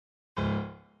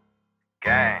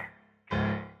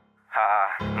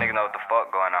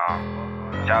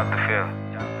Y'all the feel.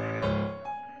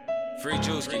 Free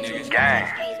Juicy, nigga. Gang.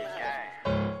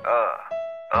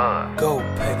 Go,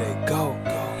 payday, go.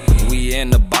 We in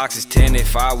the boxes,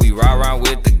 10-5, we ride around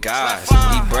with the guys.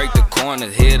 He break the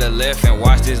corners, hit the left, and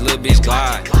watch this little bitch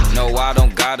glide. No, I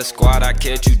don't got a squad, I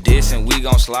catch you dissing, we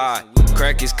gon' slide.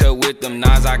 Crack is cut with them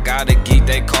nines, I got a geek,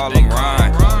 they call him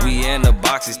Ryan. We in the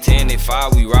boxes,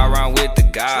 10-5, we ride around with the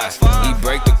guys. He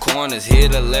break the corners,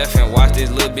 hit the left, and watch this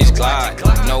little bitch glide.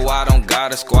 No, I don't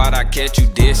got a squad, I catch you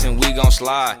dissing, we gon'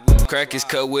 slide. Crack is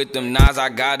cut with them nines, I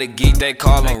got a geek, they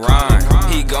call him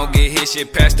Ryan. He gon' get his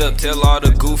shit passed up, tell all the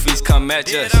goofies come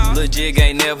match us. Lil Jig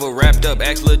ain't never wrapped up,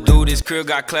 ask lil dude his crib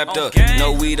got clapped up.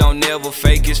 No, we don't never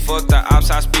fake it, fuck the ops,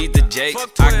 I speed the Jake.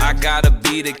 I gotta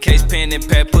be the case, pen and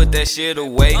pad, put that shit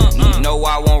away. No,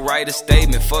 I won't write a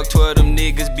statement, fuck 12 them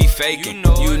niggas be faking.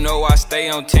 You know I stay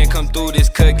on 10, come through this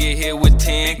cut, get hit with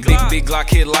 10. Big Glock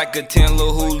hit like a 10,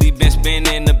 lil Hoolie been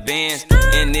spinning the bands.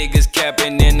 And niggas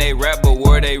capping and they rap, but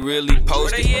where they really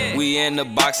posted. We in the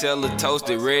box, hella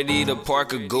toasted, ready to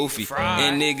park a goofy.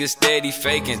 And niggas steady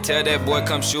faking, tell that boy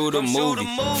come shoot a movie.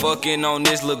 Fucking on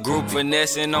this little group,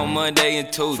 finessing on Monday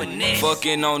and Tuesday.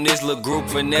 Fucking on this little group,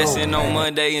 finessing on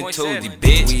Monday and Tuesday,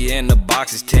 bitch. We in the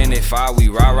boxes, 10-5, we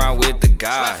ride around with the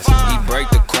guys. He break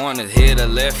the corners, hit the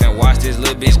left, and watch this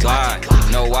little bitch glide.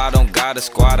 No, I don't got a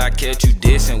squad, I catch you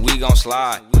dissing, we gon'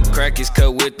 slide. Crack is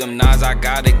cut with them nines, I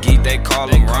got a geek, they call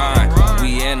him Ryan.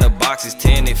 We in the boxes,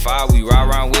 10-5, we ride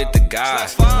around with the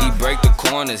guys. He break the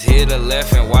corners, hit the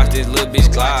left, and watch this little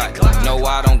bitch glide. No,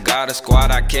 I don't got a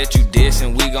squad, I catch you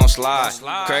dissing, we gon' slide.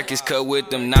 Crack is cut with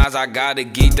them nines, I got a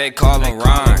geek, they call him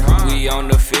Ryan. We on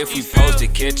the 5th, we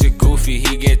posted, catch a goofy,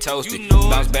 he get toasted.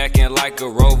 Bounce back in like a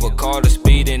rover, call the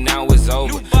speed and now it's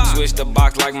over. Switch the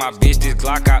box like my bitch, this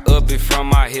Glock, I up it from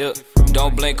my hip.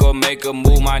 Don't blink or make a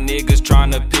move, my niggas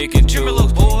tryna pick and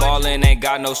choose. Ballin' ain't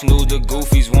got no snooze, the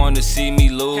goofies wanna see me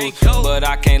lose. But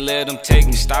I can't let them take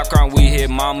me, stop crying, we hit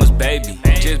mama's baby.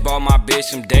 Just bought my bitch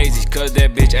some daisies, cause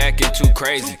that bitch acting too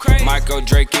crazy. Michael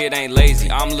Drake, it ain't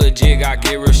lazy, I'm Lil Jig, I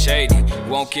get real shady.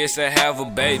 Won't kiss her, have a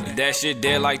baby, that shit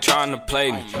dead like tryna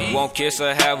play me. Won't kiss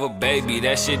her, have a baby,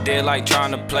 that shit dead like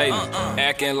tryna play me.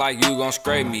 Acting like you gon'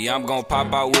 scrape me, I'm gon'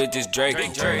 pop out with this Drake.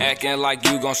 Acting like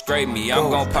you gon' scrape me, I'm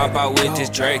gon' pop out with this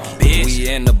Drake. We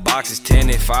in the boxes,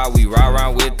 10-5, we ride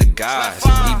around with the guys.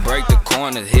 He break the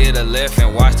corners, hit the left,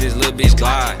 and watch this little bitch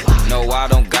glide. No, I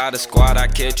don't got a squad, I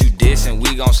catch you dissing,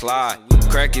 we gon' slide.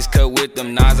 Crack is cut with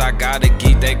them nines, I got a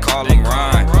geek, they call him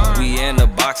Ryan. We in the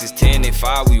boxes,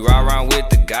 10-5, we ride around with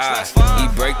the guys. He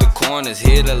break the corners,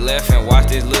 hit the left, and watch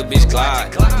this little bitch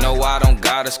glide. No, I don't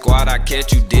got a squad, I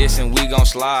catch you dissing, we gon'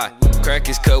 slide. Crack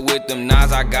is cut with them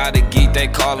nines, I got a geek, they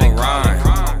call him Ryan.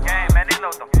 Gang, man, they know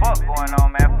what the fuck going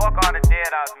on, man. Fuck all the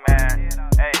dead outs, man.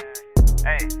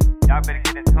 Hey, y'all better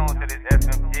get in tune to this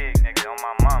FM Jig, nigga, on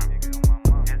my mama.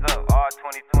 It's up all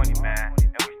 2020, man.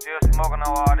 And we still smoking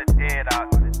on all the dead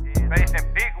outs.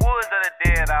 Facing big woods of the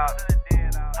dead outs.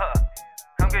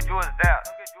 Come get you a zap.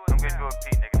 Come get you a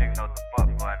P, nigga. Nigga know what the fuck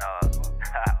going on.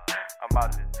 I'm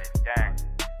about this bitch, gang.